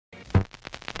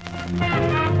All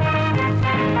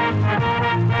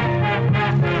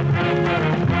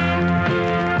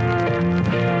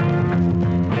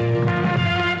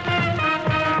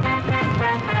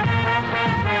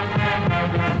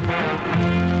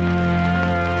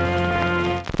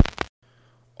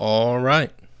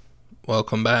right,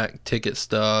 welcome back, Ticket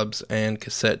Stubs and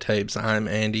Cassette Tapes. I'm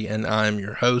Andy, and I'm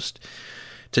your host.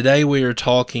 Today we are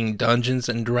talking Dungeons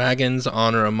and Dragons: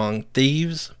 Honor Among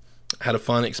Thieves. Had a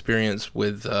fun experience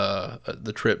with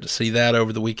the trip to see that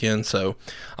over the weekend, so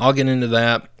I'll get into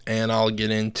that, and I'll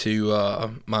get into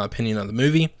my opinion of the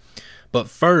movie. But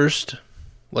first,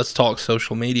 let's talk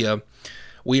social media.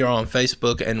 We are on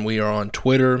Facebook and we are on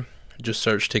Twitter. Just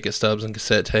search Ticket Stubs and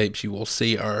Cassette Tapes. You will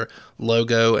see our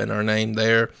logo and our name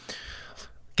there.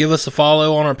 Give us a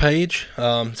follow on our page.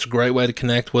 It's a great way to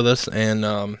connect with us.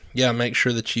 And, make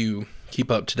sure that you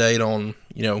keep up to date on,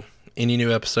 any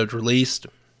new episodes released.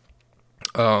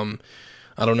 I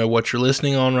don't know what you're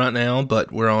listening on right now,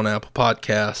 but we're on Apple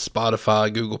Podcasts,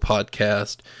 Spotify, Google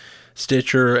Podcast,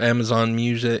 Stitcher, Amazon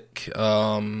Music.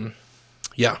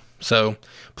 So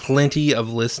plenty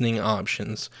of listening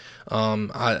options.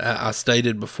 I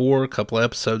stated before a couple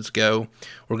episodes ago,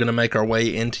 we're going to make our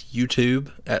way into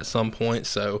YouTube at some point,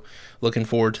 so looking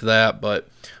forward to that. But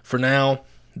for now,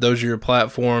 those are your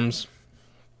platforms.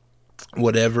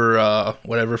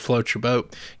 Whatever floats your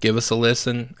boat, give us a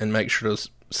listen and make sure to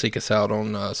seek us out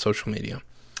on social media.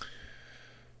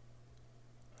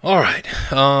 All right,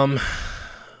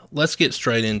 let's get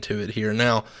straight into it here.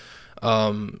 Now,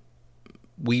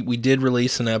 we did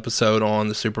release an episode on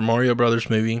the Super Mario Brothers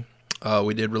movie.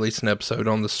 We did release an episode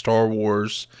on the Star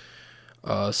Wars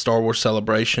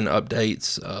Celebration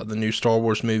updates, the new Star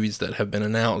Wars movies that have been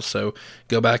announced. So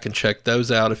go back and check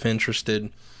those out if interested.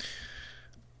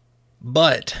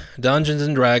 But Dungeons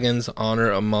and Dragons: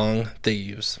 Honor Among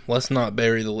Thieves. Let's not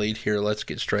bury the lead here. Let's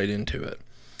get straight into it.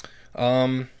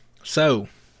 So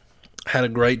had a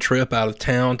great trip out of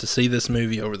town to see this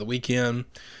movie over the weekend.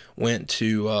 Went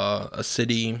to a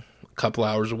city a couple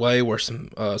hours away where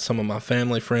some of my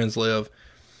family friends live.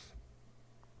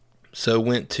 So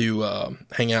went to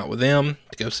hang out with them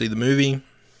to go see the movie.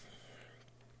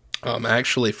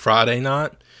 Actually Friday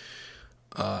night,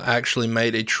 actually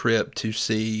made a trip to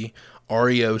see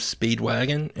REO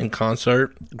Speedwagon in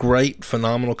concert. Great,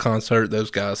 phenomenal concert. Those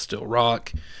guys still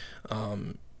rock.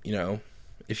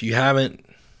 If you haven't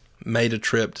made a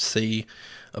trip to see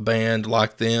a band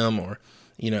like them, or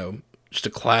just a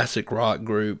classic rock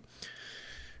group,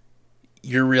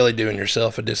 you're really doing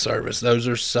yourself a disservice. Those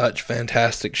are such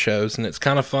fantastic shows, and it's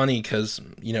kind of funny because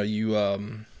you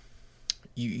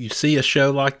see a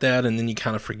show like that, and then you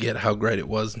kind of forget how great it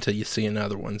was until you see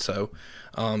another one. So,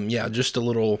 just a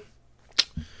little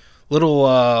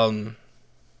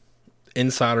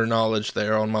insider knowledge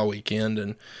there on my weekend,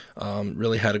 and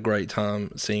really had a great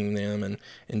time seeing them and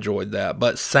enjoyed that.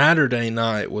 But Saturday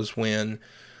night was when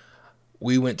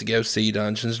we went to go see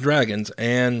Dungeons & Dragons,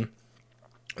 and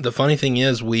the funny thing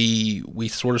is we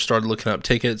sort of started looking up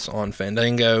tickets on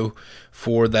Fandango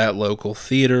for that local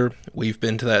theater. We've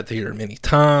been to that theater many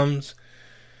times.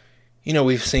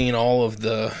 We've seen all of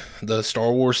the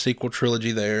Star Wars sequel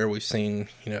trilogy there. We've seen,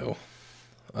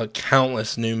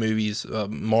 countless new movies,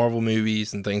 Marvel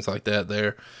movies and things like that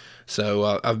there.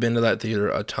 So I've been to that theater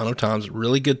a ton of times.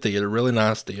 Really good theater, really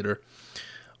nice theater.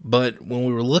 But when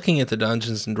we were looking at the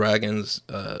Dungeons & Dragons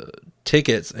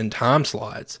tickets and time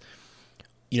slots,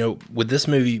 with this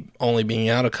movie only being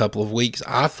out a couple of weeks,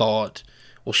 I thought,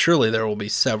 well, surely there will be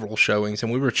several showings.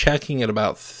 And we were checking at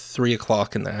about 3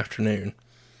 o'clock in the afternoon.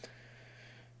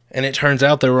 And it turns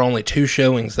out there were only 2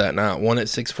 showings that night, one at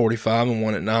 6:45 and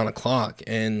one at 9 o'clock.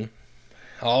 And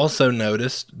I also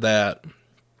noticed that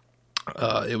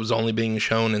it was only being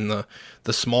shown in the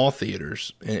small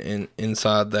theaters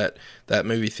inside that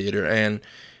movie theater. And,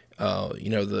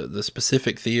 the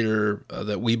specific theater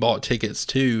that we bought tickets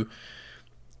to,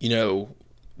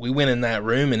 we went in that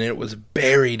room and it was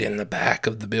buried in the back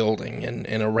of the building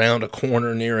and around a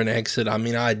corner near an exit. I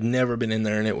mean, I'd never been in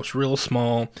there, and it was real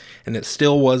small, and it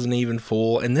still wasn't even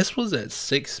full. And this was at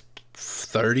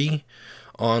 6:30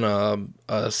 on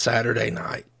a Saturday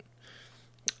night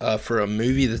for a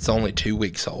movie that's only 2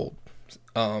 weeks old.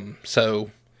 That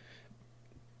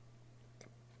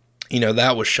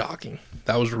was shocking.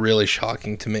 That was really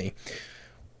shocking to me.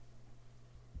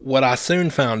 What I soon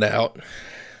found out,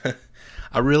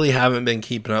 I really haven't been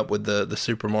keeping up with the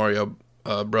Super Mario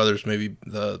Brothers movie,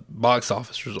 the box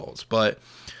office results, but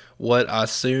what I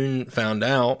soon found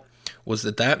out was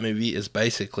that movie is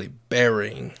basically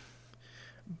burying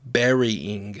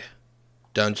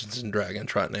Dungeons and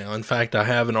Dragons right now. In fact, I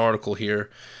have an article here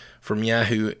from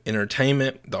Yahoo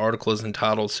Entertainment. The article is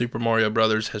entitled Super Mario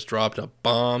Brothers has dropped a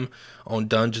bomb on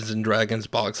Dungeons and Dragons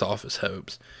box office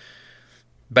hopes.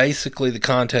 Basically, the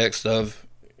context of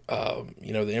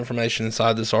the information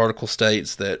inside this article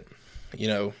states that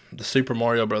the Super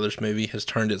Mario Brothers movie has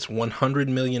turned its $100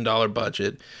 million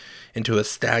budget into a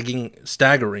staggering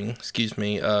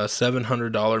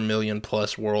 $700 million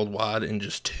plus worldwide in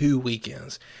just 2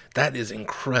 weekends. That is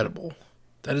incredible.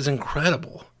 That is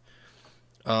incredible.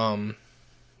 The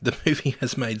movie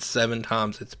has made 7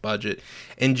 times its budget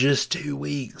in just 2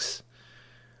 weeks.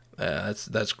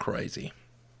 That's crazy.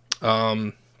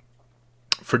 For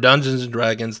Dungeons and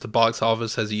Dragons, the box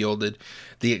office has yielded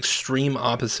the extreme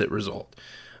opposite result.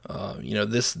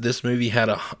 This movie had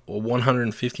a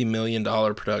 $150 million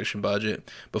production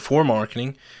budget before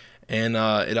marketing, and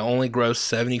it only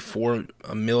grossed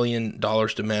 $74 million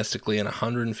domestically and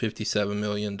 $157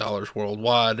 million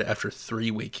worldwide after 3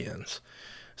 weekends.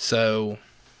 So,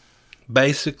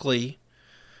 basically,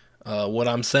 what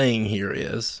I'm saying here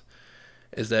is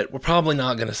that we're probably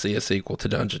not going to see a sequel to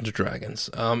Dungeons & Dragons.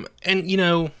 And,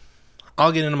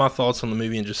 I'll get into my thoughts on the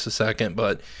movie in just a second,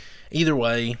 but either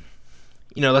way,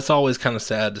 that's always kind of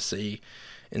sad to see.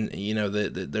 And,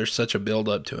 that there's such a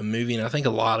build-up to a movie, and I think a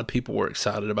lot of people were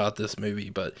excited about this movie,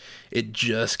 but it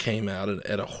just came out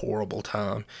at a horrible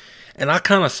time. And I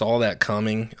kind of saw that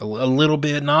coming a little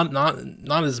bit, not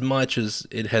as much as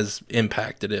it has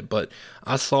impacted it, but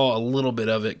I saw a little bit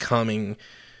of it coming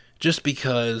just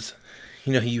because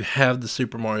you have the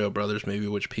Super Mario Brothers movie,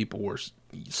 which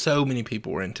so many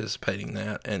people were anticipating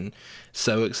that and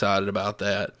so excited about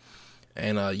that.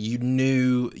 And you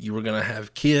knew you were going to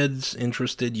have kids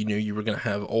interested. You knew you were going to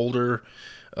have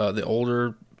the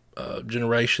older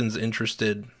generations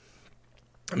interested.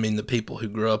 I mean, the people who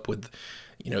grew up with,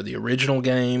 the original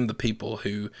game, the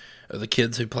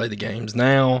kids who play the games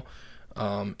now.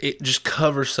 It just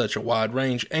covers such a wide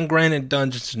range. And granted,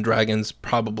 Dungeons and Dragons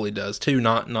probably does too.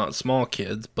 Not small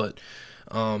kids, but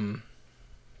it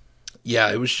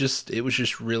was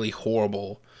just really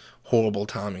horrible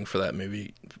timing for that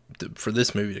movie, for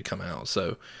this movie to come out.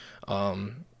 So,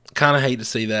 kind of hate to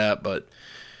see that, but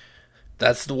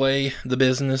that's the way the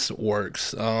business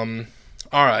works.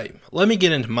 All right, let me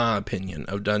get into my opinion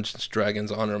of Dungeons &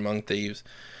 Dragons: Honor Among Thieves.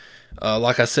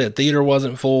 Like I said, theater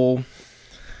wasn't full.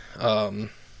 I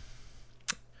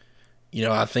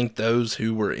think those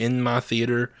who were in my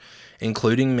theater,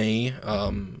 including me,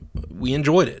 we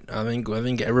enjoyed it. I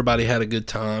think everybody had a good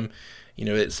time.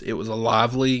 It was a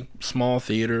lively, small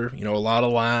theater, a lot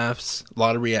of laughs, a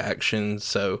lot of reactions.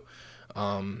 So,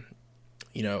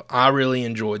 I really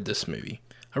enjoyed this movie.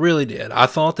 I really did. I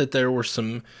thought that there were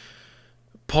some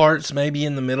parts maybe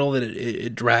in the middle that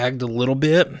it dragged a little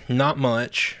bit. Not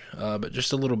much, but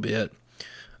just a little bit.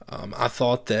 I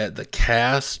thought that the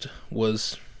cast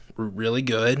was really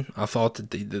good. I thought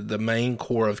that the main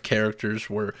core of characters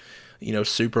were,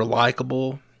 super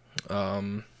likable.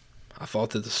 I thought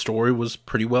that the story was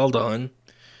pretty well done.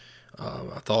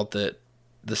 I thought that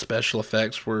the special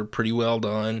effects were pretty well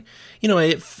done.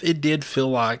 It did feel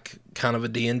like kind of a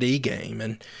D&D game.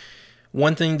 And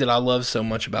one thing that I love so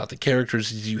much about the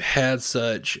characters is you had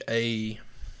such a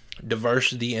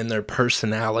diversity in their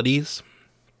personalities.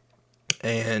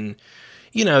 And,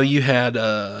 you had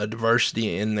a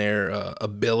diversity in their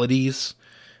abilities,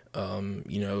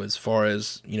 as far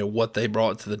as, what they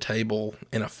brought to the table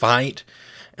in a fight.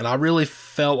 And I really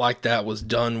felt like that was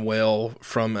done well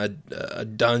from a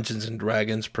Dungeons and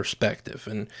Dragons perspective.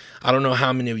 And I don't know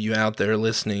how many of you out there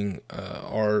listening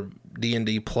are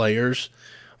D&D players,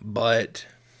 but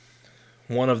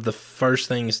one of the first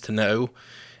things to know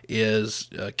is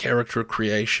character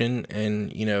creation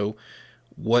and,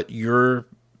 what your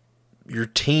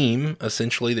team,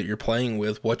 essentially, that you're playing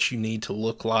with, what you need to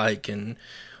look like, and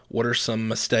what are some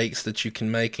mistakes that you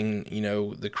can make in,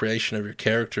 the creation of your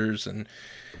characters. And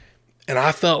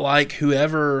I felt like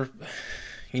whoever,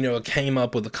 came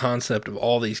up with the concept of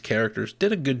all these characters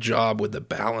did a good job with the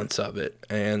balance of it.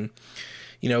 And,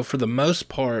 for the most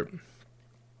part,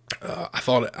 I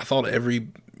thought every,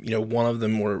 one of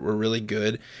them were really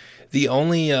good. The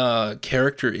only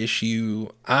character issue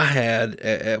I had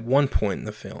at one point in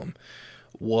the film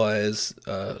was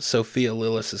Sophia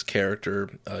Lillis's character,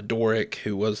 Doric,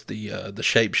 who was the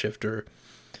shapeshifter.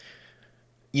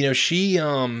 She,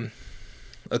 of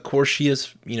course, she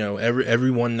is,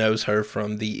 everyone knows her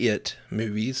from the It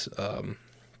movies,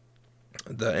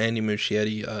 the Andy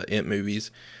Muschietti It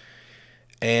movies,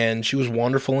 and she was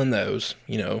wonderful in those.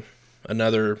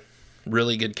 Another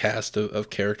really good cast of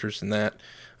characters in that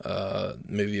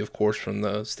movie, of course, from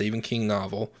the Stephen King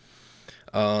novel.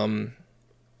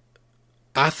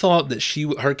 I thought that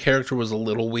her character was a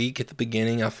little weak at the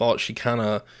beginning. I thought she kind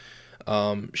of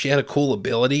she had a cool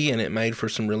ability, and it made for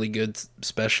some really good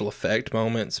special effect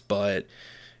moments, but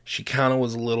she kind of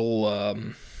was a little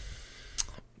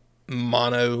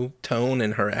monotone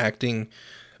in her acting.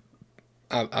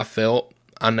 I felt.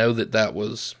 I know that that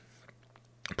was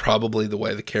probably the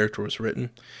way the character was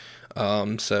written.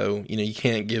 So, you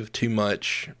can't give too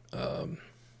much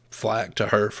flack to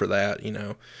her for that.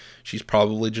 She's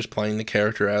probably just playing the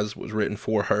character as was written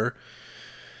for her.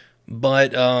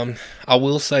 But I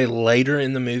will say later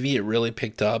in the movie, it really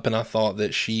picked up, and I thought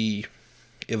that she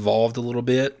evolved a little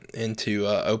bit into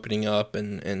opening up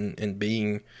and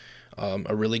being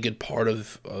a really good part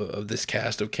of this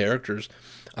cast of characters.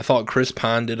 I thought Chris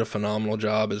Pine did a phenomenal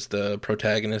job as the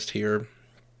protagonist here.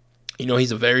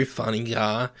 He's a very funny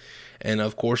guy, and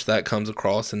of course that comes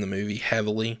across in the movie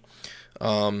heavily.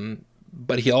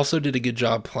 But he also did a good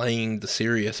job playing the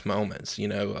serious moments.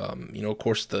 Of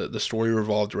course the story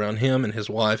revolved around him and his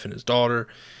wife and his daughter,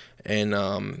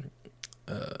 and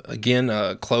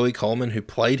again, Chloe Coleman, who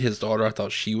played his daughter, I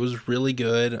thought she was really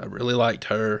good. I really liked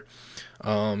her.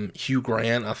 Hugh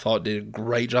Grant, I thought, did a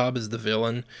great job as the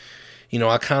villain.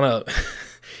 I kind of,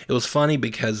 it was funny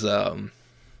because,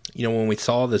 when we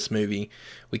saw this movie,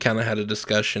 we kind of had a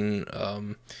discussion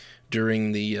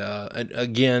during the,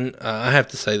 again, I have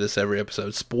to say this every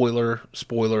episode, spoiler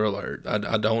alert.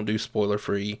 I don't do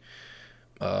spoiler-free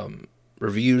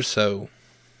reviews, so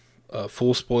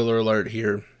full spoiler alert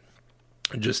here,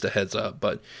 just a heads up.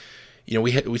 But,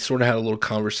 we sort of had a little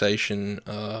conversation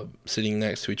sitting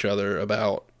next to each other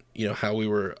about, how we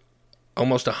were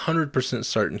almost 100%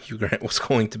 certain Hugh Grant was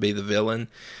going to be the villain,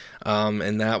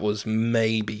 and that was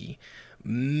maybe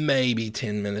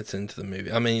 10 minutes into the movie.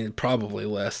 I mean, probably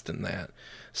less than that.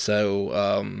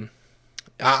 So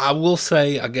I will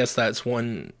say, I guess that's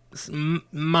one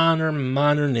minor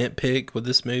nitpick with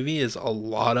this movie, is a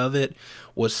lot of it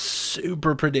was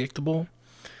super predictable.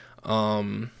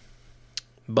 But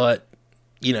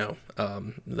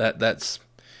that's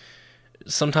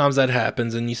sometimes that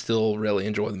happens, and you still really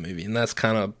enjoy the movie, and that's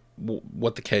kind of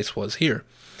what the case was here.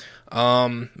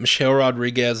 Michelle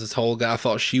Rodriguez, this whole guy, I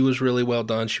thought she was really well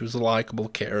done. She was a likable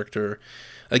character.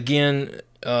 Again,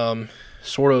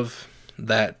 sort of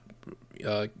that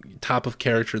type of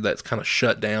character that's kind of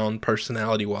shut down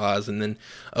personality-wise and then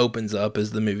opens up as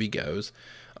the movie goes.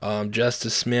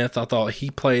 Justice Smith, I thought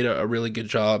he played a really good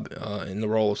job in the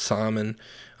role of Simon,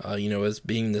 as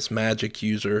being this magic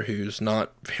user who's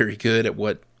not very good at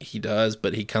what he does,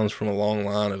 but he comes from a long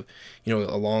line of,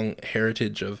 a long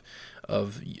heritage of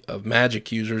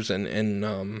magic users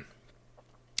and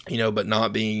but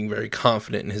not being very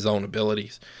confident in his own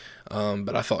abilities.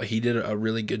 But I thought he did a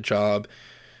really good job.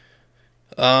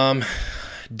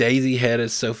 Daisy Head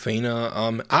as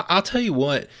Sophina. I'll tell you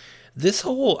what,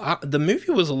 the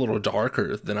movie was a little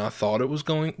darker than I thought it was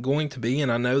going to be,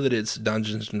 and I know that it's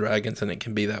Dungeons and Dragons and it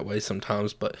can be that way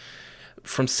sometimes, but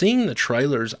from seeing the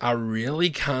trailers, I really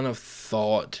kind of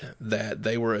thought that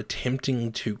they were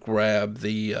attempting to grab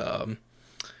the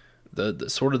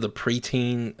sort of the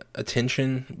preteen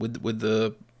attention with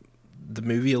the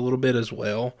movie a little bit as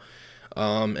well.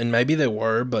 And maybe they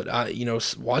were, but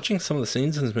watching some of the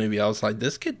scenes in this movie, I was like,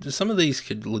 some of these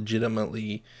could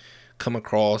legitimately come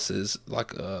across as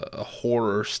like a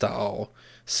horror style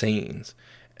scenes.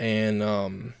 And, I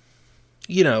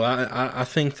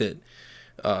think that,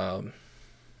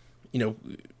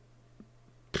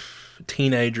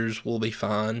 teenagers will be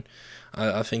fine.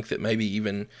 I think that maybe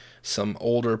even some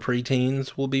older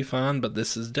preteens will be fine, but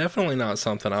this is definitely not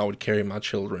something I would carry my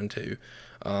children to.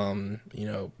 Some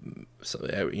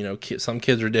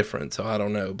kids are different, so I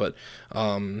don't know, but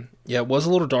it was a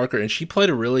little darker, and she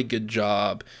played a really good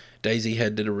job. Daisy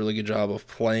Head did a really good job of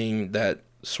playing that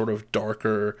sort of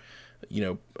darker,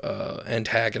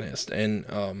 antagonist, and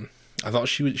I thought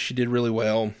she did really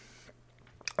well.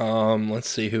 Let's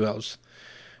see, who else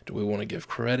do we want to give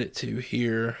credit to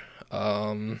here?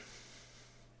 I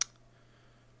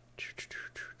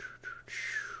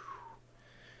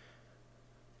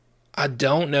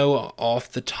don't know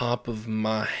off the top of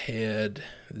my head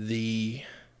the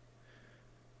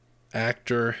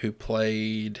actor who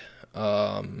played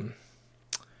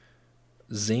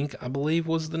Zinc, I believe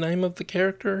was the name of the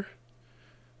character.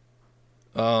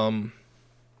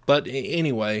 But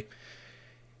anyway,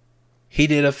 he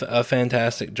did a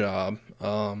fantastic job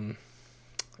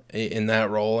in that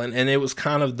role, and it was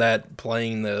kind of that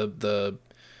playing the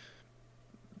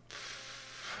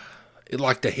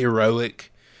like the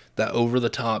heroic, that over the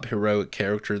top heroic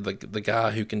character, the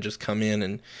guy who can just come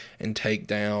in and take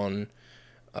down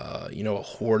a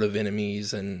horde of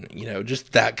enemies, and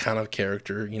just that kind of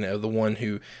character. The one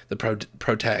who the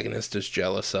protagonist is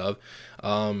jealous of.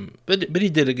 But he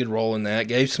did a good role in that.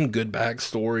 Gave some good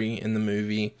backstory in the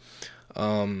movie.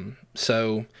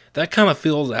 So that kind of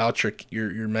fills out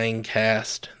your main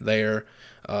cast there.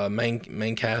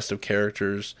 Main cast of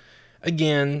characters.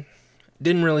 Again,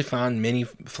 didn't really find many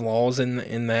flaws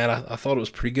in that. I thought it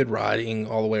was pretty good writing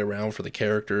all the way around for the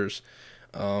characters.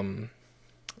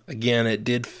 Again, it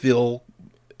did feel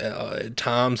at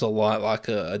times a lot like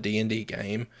a D&D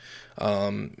game. I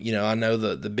know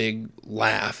the big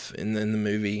laugh in the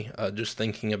movie, just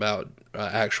thinking about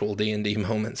actual D&D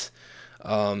moments,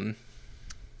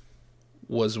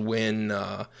 was when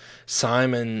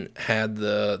Simon had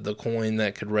the coin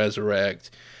that could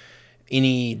resurrect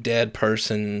any dead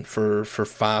person for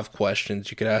 5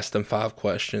 questions. You could ask them 5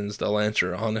 questions, they'll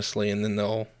answer honestly, and then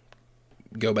they'll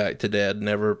go back to dead,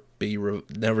 never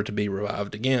to be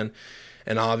revived again.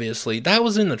 And obviously that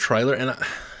was in the trailer, and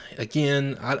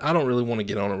I don't really want to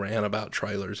get on a rant about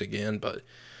trailers again, but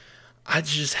I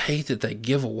just hate that they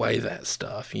give away that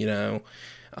stuff,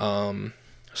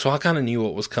 so I kind of knew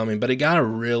what was coming, but it got a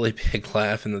really big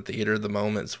laugh in the theater, the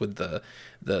moments with the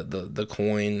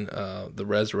coin, the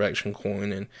resurrection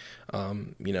coin, and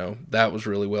that was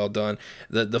really well done.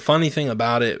 The funny thing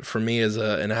about it for me as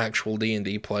an actual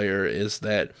D&D player is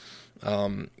that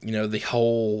the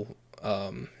whole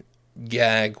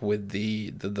gag with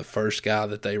the first guy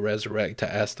that they resurrect to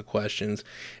ask the questions,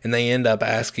 and they end up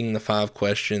asking the 5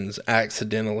 questions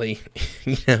accidentally.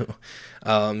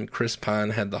 Chris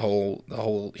Pine had the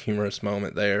whole humorous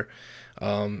moment there.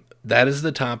 That is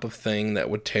the type of thing that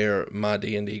would tear my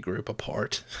D&D group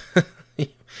apart.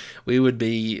 We would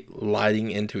be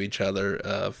lighting into each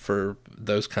other for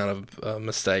those kind of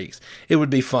mistakes. It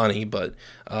would be funny, but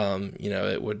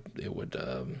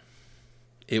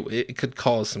it could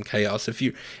cause some chaos if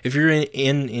you're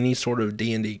in any sort of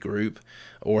D&D group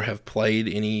or have played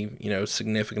any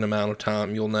significant amount of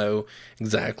time. You'll know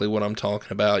exactly what I'm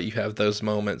talking about. You have those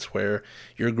moments where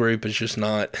your group is just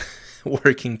not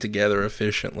working together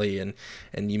efficiently,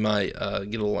 and you might get a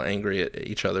little angry at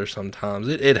each other sometimes.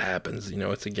 It happens,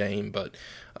 it's a game, but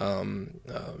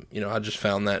I just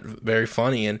found that very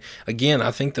funny. And again,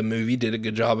 I think the movie did a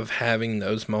good job of having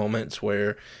those moments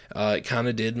where it kind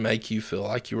of did make you feel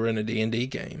like you were in a D&D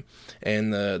game,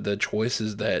 and the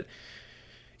choices that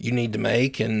you need to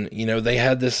make. And they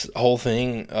had this whole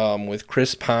thing with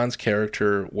Chris Pine's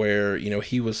character where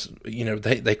he was,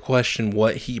 they questioned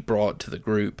what he brought to the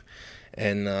group,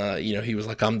 and he was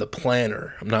like, I'm the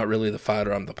planner, I'm not really the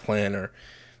fighter, I'm the planner.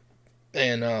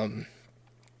 And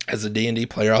as a D&D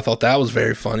player, I thought that was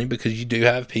very funny, because you do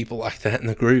have people like that in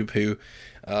the group who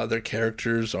their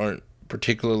characters aren't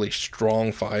particularly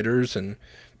strong fighters, and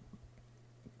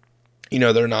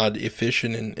they're not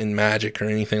efficient in magic or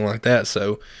anything like that.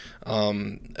 So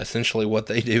essentially what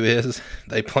they do is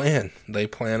they plan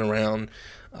around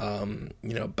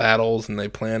battles, and they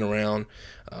plan around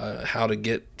how to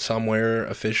get somewhere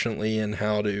efficiently, and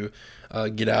how to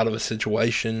get out of a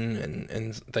situation,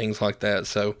 and things like that.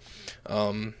 So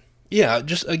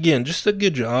just a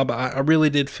good job. I really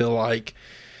did feel like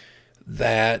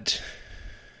that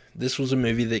this was a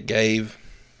movie that gave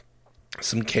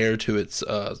some care to its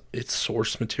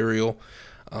source material.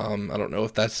 I don't know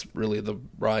if that's really the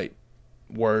right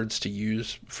words to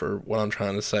use for what I'm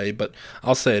trying to say, but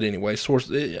I'll say it anyway.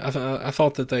 I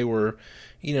thought that they were,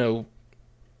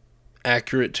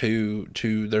 accurate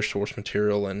to their source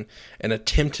material, and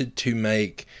attempted to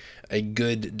make a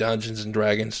good Dungeons and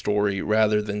Dragons story,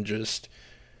 rather than just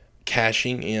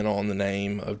cashing in on the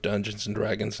name of Dungeons and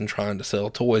Dragons and trying to sell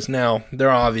toys. Now,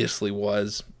 there obviously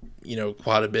was,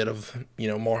 quite a bit of,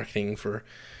 marketing for,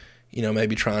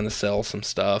 maybe trying to sell some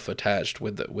stuff attached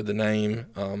with the name.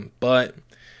 But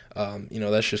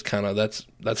that's just kind of,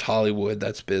 that's Hollywood,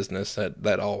 that's business,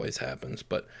 that always happens.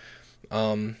 But,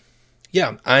 I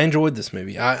enjoyed this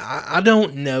movie. I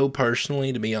don't know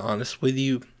personally, to be honest with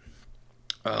you,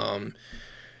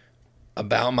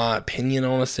 about my opinion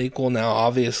on a sequel. Now,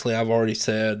 obviously, I've already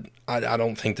said I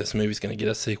don't think this movie's going to get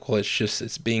a sequel.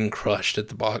 It's being crushed at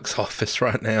the box office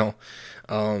right now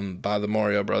by the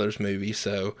Mario Brothers movie.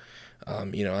 So,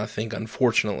 I think,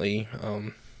 unfortunately,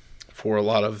 for a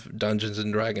lot of Dungeons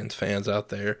and Dragons fans out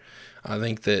there, I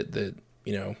think that the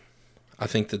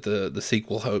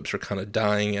sequel hopes are kind of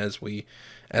dying as we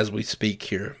speak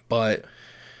here. But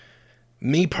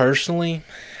me personally,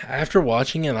 after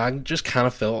watching it, I just kind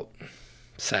of felt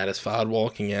satisfied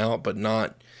walking out, but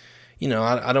not,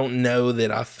 I don't know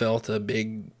that I felt a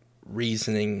big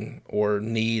reasoning or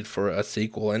need for a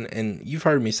sequel. And you've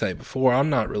heard me say before, I'm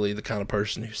not really the kind of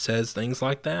person who says things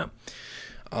like that.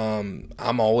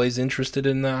 I'm always interested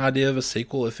in the idea of a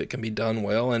sequel if it can be done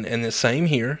well, and the same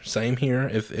here.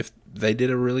 If they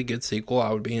did a really good sequel,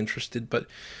 I would be interested. But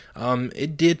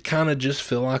it did kind of just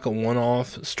feel like a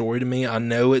one-off story to me. I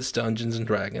know it's Dungeons and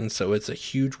Dragons, so it's a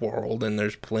huge world, and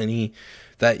there's plenty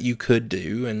that you could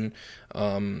do, and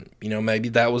maybe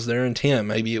that was their intent.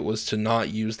 Maybe it was to not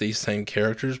use these same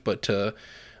characters, but to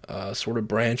sort of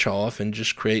branch off and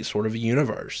just create sort of a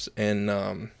universe. And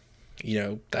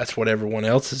that's what everyone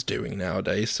else is doing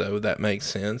nowadays, so that makes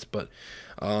sense. But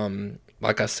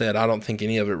like I said, I don't think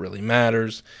any of it really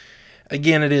matters.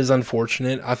 Again, it is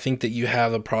unfortunate. I think that you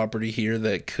have a property here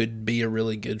that could be a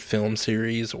really good film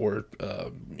series or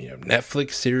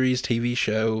Netflix series, TV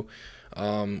show,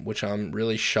 which I'm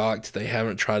really shocked they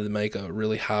haven't tried to make a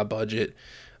really high budget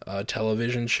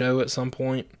television show at some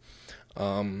point.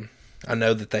 I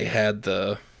know that they had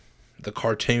the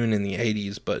cartoon in the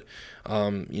 80s, but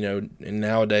and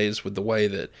nowadays with the way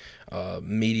that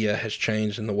media has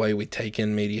changed and the way we take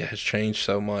in media has changed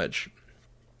so much,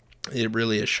 it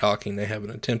really is shocking they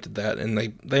haven't attempted that, and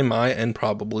they might and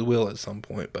probably will at some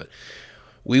point, but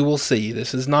we will see.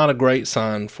 This is not a great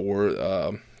sign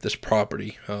for this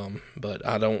property, but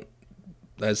I don't,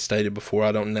 as stated before,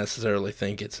 I don't necessarily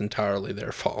think it's entirely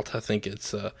their fault. I think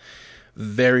it's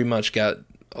very much got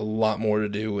a lot more to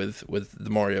do with the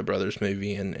Mario Brothers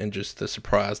movie and just the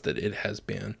surprise that it has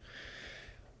been.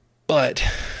 But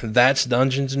that's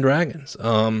Dungeons and Dragons.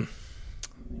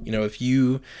 If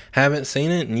you haven't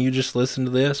seen it and you just listened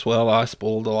to this, well, I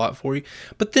spoiled a lot for you.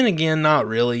 But then again, not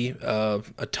really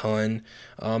a ton.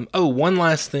 One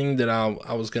last thing that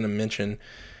I was going to mention.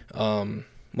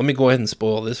 Let me go ahead and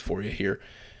spoil this for you here.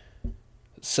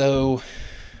 So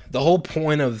the whole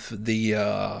point of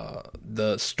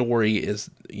the story is,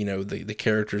 the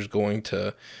characters going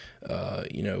to,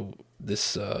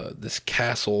 this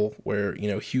castle where,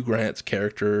 Hugh Grant's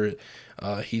character,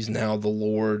 he's now the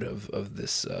lord of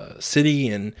this city,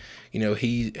 and,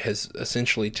 he has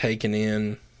essentially taken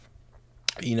in,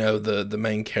 the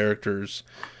main character's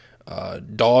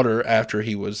daughter after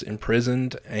he was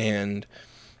imprisoned, and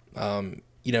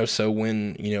so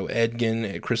when,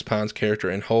 Edgin, Chris Pine's character,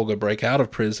 and Holga break out of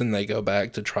prison, they go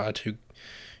back to try to,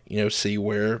 see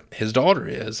where his daughter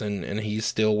is, and he's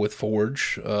still with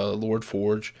Forge, Lord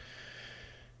Forge.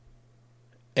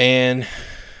 And,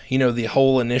 the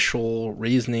whole initial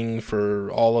reasoning for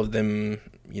all of them,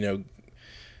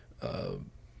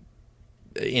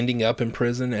 ending up in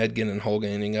prison, Edgin and Holga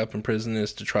ending up in prison,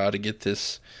 is to try to get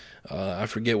this, I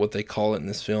forget what they call it in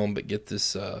this film, but get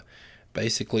this,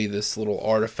 basically this little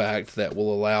artifact that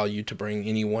will allow you to bring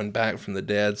anyone back from the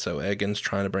dead. So Edgin's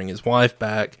trying to bring his wife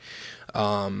back.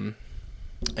 And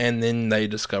then they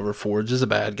discover Forge is a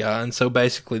bad guy. And so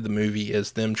basically the movie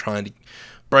is them trying to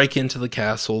break into the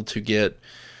castle to get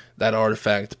that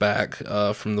artifact back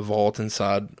from the vault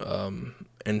inside,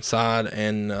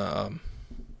 and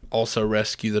also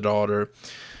rescue the daughter.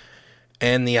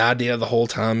 And the idea the whole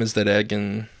time is that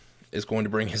Edgin is going to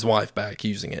bring his wife back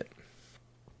using it.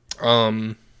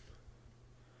 The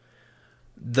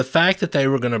fact that they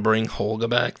were going to bring Holga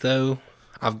back, though,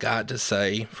 I've got to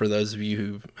say, for those of you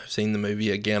who've seen the movie,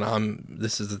 again,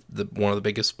 this is one of the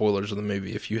biggest spoilers of the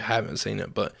movie if you haven't seen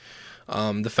it, but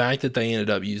the fact that they ended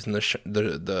up using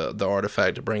the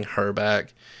artifact to bring her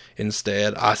back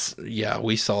instead,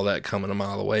 we saw that coming a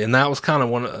mile away, and that was kind of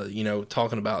one,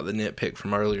 talking about the nitpick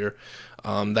from earlier,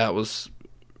 that was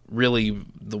really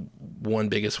the one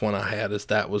biggest one I had, is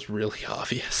that was really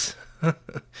obvious.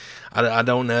 I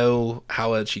don't know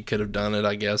how else you could have done it,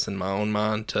 I guess, in my own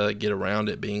mind, to get around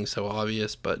it being so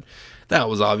obvious, but that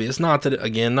was obvious. Not that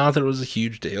it was a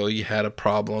huge deal. You had a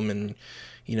problem and,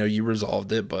 you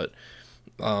resolved it, but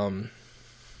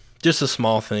just a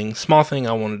small thing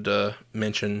I wanted to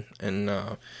mention,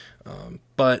 and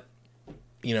but,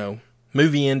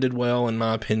 movie ended well, in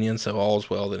my opinion, so all's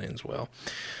well that ends well.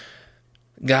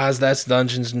 Guys, that's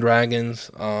Dungeons and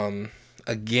Dragons.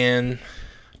 Again,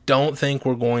 don't think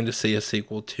we're going to see a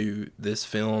sequel to this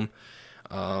film.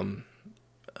 I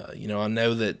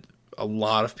know that a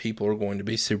lot of people are going to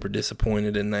be super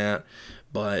disappointed in that,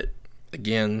 but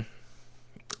again,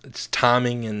 it's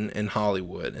timing and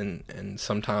Hollywood, and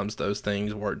sometimes those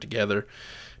things work together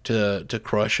to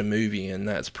crush a movie, and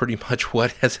that's pretty much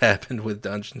what has happened with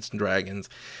Dungeons and Dragons.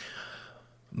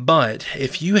 But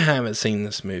if you haven't seen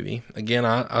this movie, again,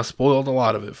 I spoiled a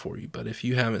lot of it for you, but if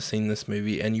you haven't seen this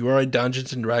movie and you are a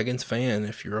Dungeons & Dragons fan,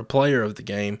 if you're a player of the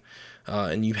game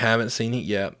and you haven't seen it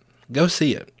yet, go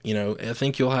see it. I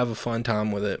think you'll have a fun time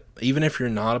with it. Even if you're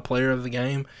not a player of the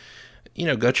game,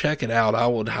 go check it out. I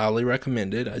would highly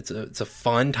recommend it. It's a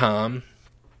fun time.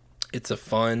 It's a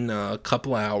fun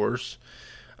couple hours.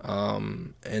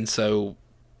 And so,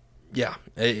 yeah,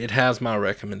 it has my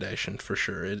recommendation for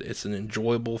sure. It's an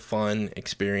enjoyable, fun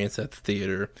experience at the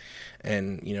theater.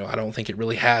 And, I don't think it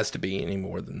really has to be any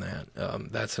more than that.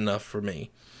 That's enough for me.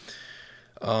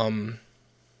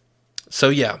 So,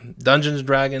 yeah, Dungeons and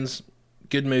Dragons,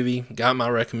 good movie. Got my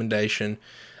recommendation.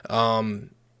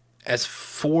 As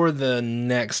for the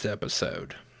next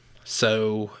episode,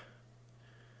 so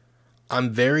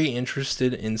I'm very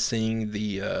interested in seeing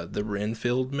the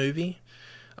Renfield movie,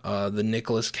 the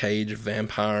Nicolas Cage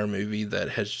vampire movie that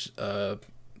has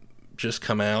just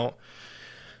come out.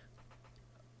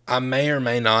 I may or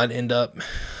may not end up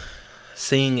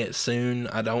seeing it soon.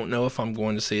 I don't know if I'm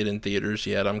going to see it in theaters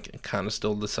yet. I'm kind of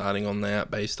still deciding on that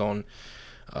based on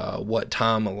what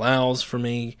time allows for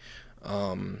me.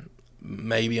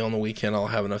 Maybe on the weekend I'll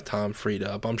have enough time freed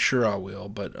up. I'm sure I will,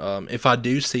 but if I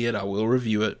do see it, I will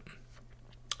review it.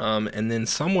 And then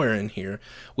somewhere in here,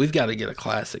 we've got to get a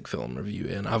classic film review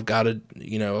in. I've got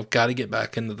to get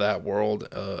back into that world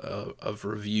of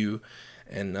review,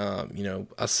 and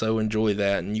I so enjoy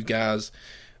that. And you guys,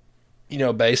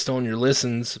 based on your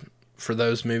listens for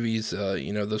those movies,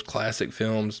 those classic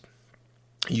films,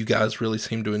 you guys really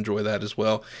seem to enjoy that as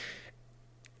well.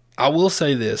 I will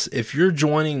say this, if you're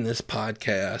joining this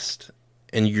podcast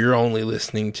and you're only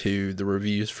listening to the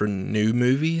reviews for new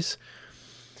movies,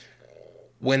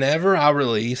 whenever I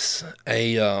release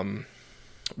a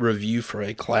review for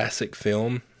a classic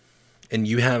film and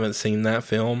you haven't seen that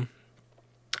film,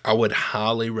 I would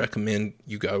highly recommend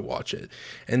you go watch it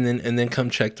and then come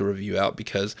check the review out,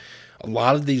 because a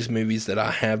lot of these movies that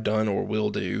I have done or will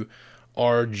do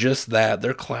are just that.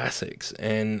 They're classics.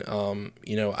 And,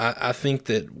 I think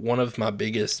that one of my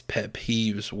biggest pet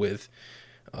peeves with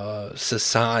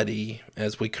society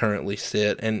as we currently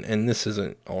sit, and this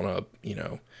isn't on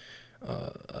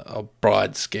a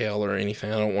broad scale or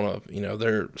anything. I don't want to,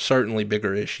 there are certainly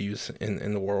bigger issues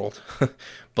in the world.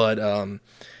 But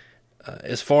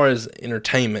as far as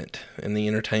entertainment and the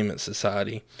entertainment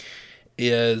society,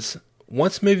 is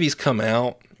once movies come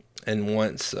out, and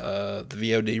once the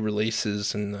VOD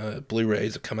releases and the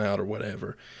Blu-rays have come out or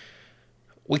whatever,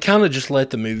 we kind of just let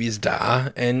the movies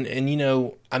die. And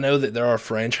I know that there are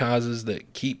franchises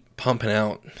that keep pumping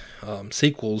out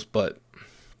sequels, but,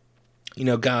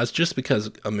 guys, just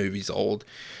because a movie's old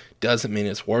doesn't mean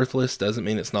it's worthless, doesn't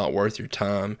mean it's not worth your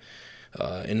time.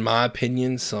 In my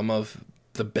opinion, some of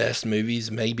the best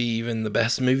movies, maybe even the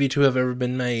best movie to have ever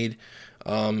been made,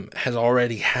 has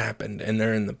already happened, and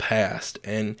they're in the past,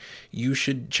 and you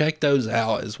should check those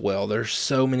out as well. There's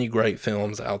so many great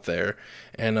films out there,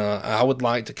 and I would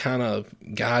like to kind of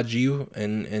guide you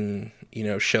and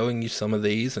showing you some of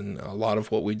these, and a lot of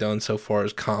what we've done so far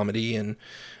is comedy, and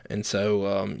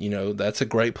so that's a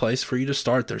great place for you to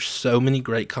start. There's so many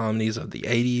great comedies of the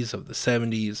 80s, of the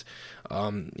 70s.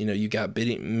 You got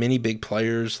many big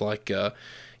players like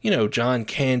John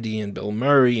Candy and Bill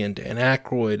Murray and Dan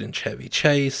Aykroyd and Chevy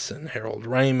Chase and Harold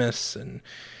Ramis, and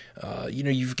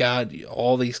you've got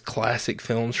all these classic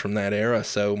films from that era.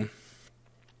 So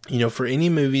for any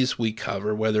movies we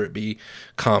cover, whether it be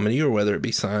comedy or whether it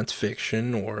be science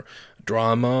fiction or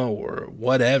drama or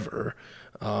whatever,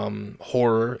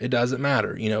 horror, it doesn't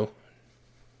matter.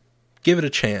 Give it a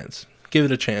chance. Give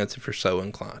it a chance if you're so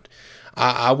inclined.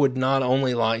 I would not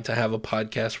only like to have a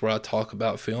podcast where I talk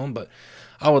about film, but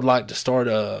I would like to start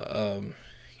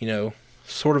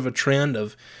sort of a trend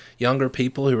of younger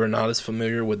people who are not as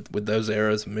familiar with those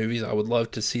eras of movies. I would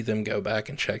love to see them go back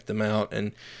and check them out,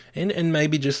 and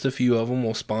maybe just a few of them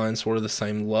will spawn sort of the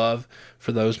same love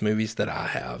for those movies that I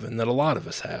have and that a lot of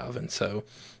us have. And so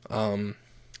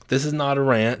this is not a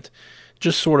rant,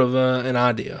 just sort of an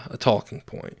idea, a talking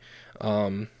point.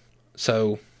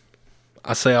 So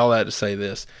I say all that to say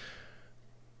this.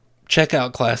 Check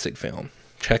out classic film.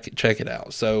 Check it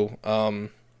out. So,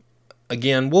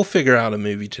 again, we'll figure out a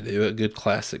movie to do, a good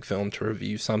classic film to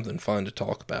review, something fun to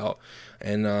talk about,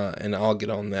 and I'll get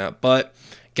on that. But,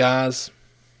 guys,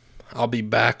 I'll be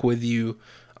back with you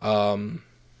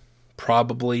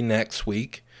probably next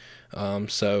week.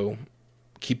 So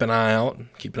keep an eye out.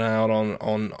 Keep an eye out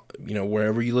on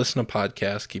wherever you listen to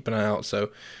podcasts. Keep an eye out. So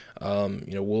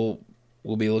we'll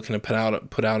be looking to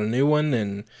put out a new one,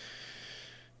 and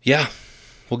yeah.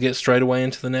 We'll get straight away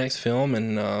into the next film,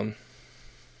 and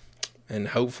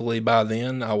hopefully by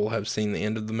then I will have seen the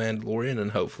end of The Mandalorian,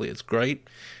 and hopefully it's great,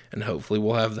 and hopefully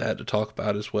we'll have that to talk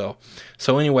about as well.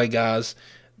 So anyway, guys,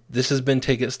 this has been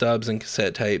Ticket Stubs and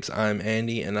Cassette Tapes. I'm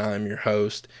Andy, and I'm your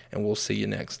host, and we'll see you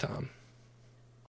next time.